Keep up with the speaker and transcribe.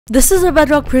This is a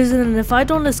bedrock prison, and if I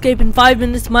don't escape in 5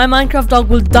 minutes, my Minecraft dog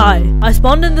will die. I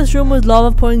spawned in this room with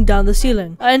lava pouring down the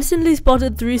ceiling. I instantly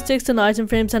spotted 3 sticks and item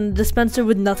frames and a dispenser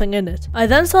with nothing in it. I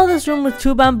then saw this room with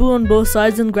 2 bamboo on both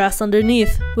sides and grass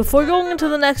underneath. Before going into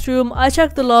the next room, I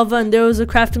checked the lava and there was a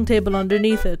crafting table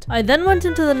underneath it. I then went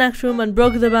into the next room and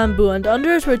broke the bamboo, and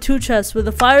under it were 2 chests with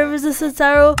a fire resistance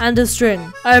arrow and a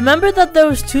string. I remembered that there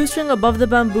was 2 string above the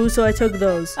bamboo, so I took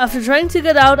those. After trying to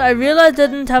get out, I realized I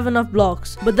didn't have enough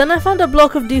blocks, but then I found a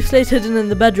block of deep slate hidden in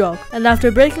the bedrock, and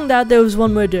after breaking that there was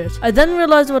 1 more dirt. I then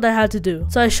realized what I had to do,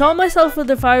 so I shot myself with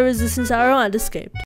the fire resistance arrow and escaped.